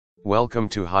Welcome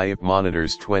to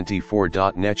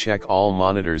hyipmonitors24.net. Check all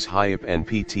monitors hyip and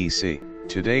PTC.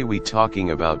 Today we talking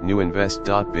about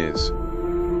newinvest.biz.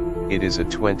 It is a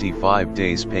 25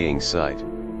 days paying site.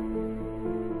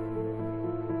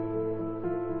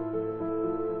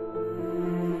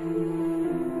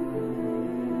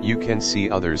 You can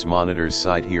see others monitors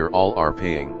site here, all are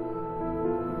paying.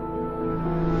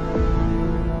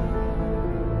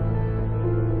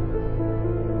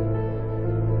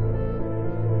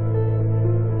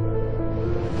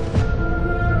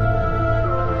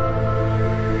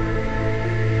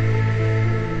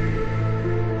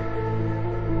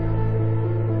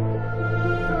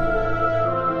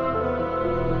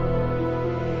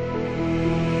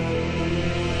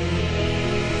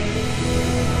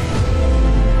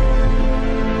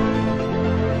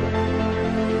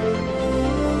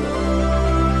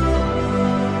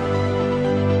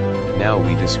 Now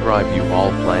we describe you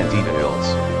all plan details.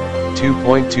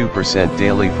 2.2%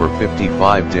 daily for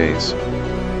 55 days.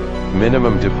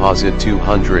 Minimum deposit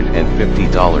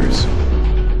 $250.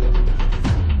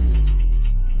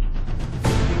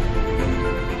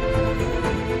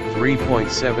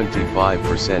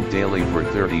 3.75% daily for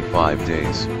 35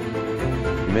 days.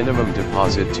 Minimum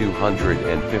deposit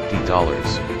 $250.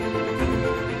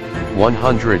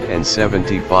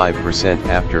 175%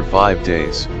 after 5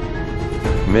 days.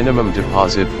 Minimum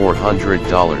deposit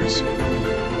 $400.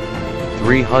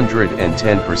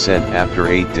 310% after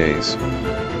 8 days.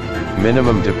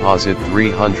 Minimum deposit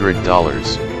 $300.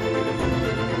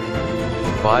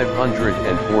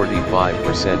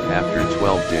 545% after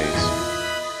 12 days.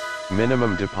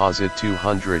 Minimum deposit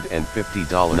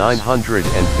 $250.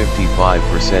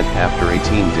 955% after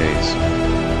 18 days.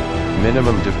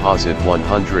 Minimum deposit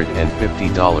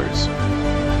 $150.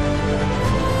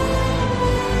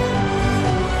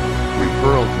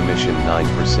 Referral commission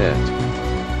 9%.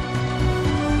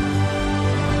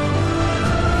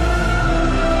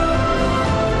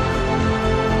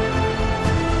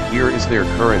 Here is their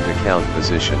current account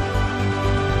position.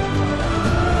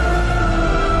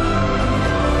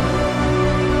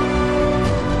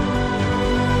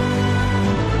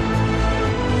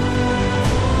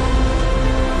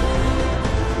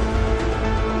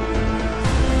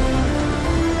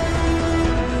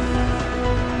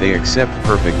 They accept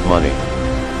perfect money.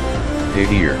 Pay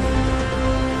here.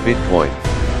 Bitcoin.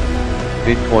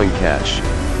 Bitcoin Cash.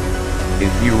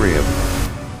 Ethereum.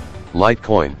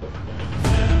 Litecoin.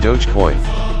 Dogecoin.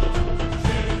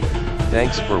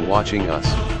 Thanks for watching us.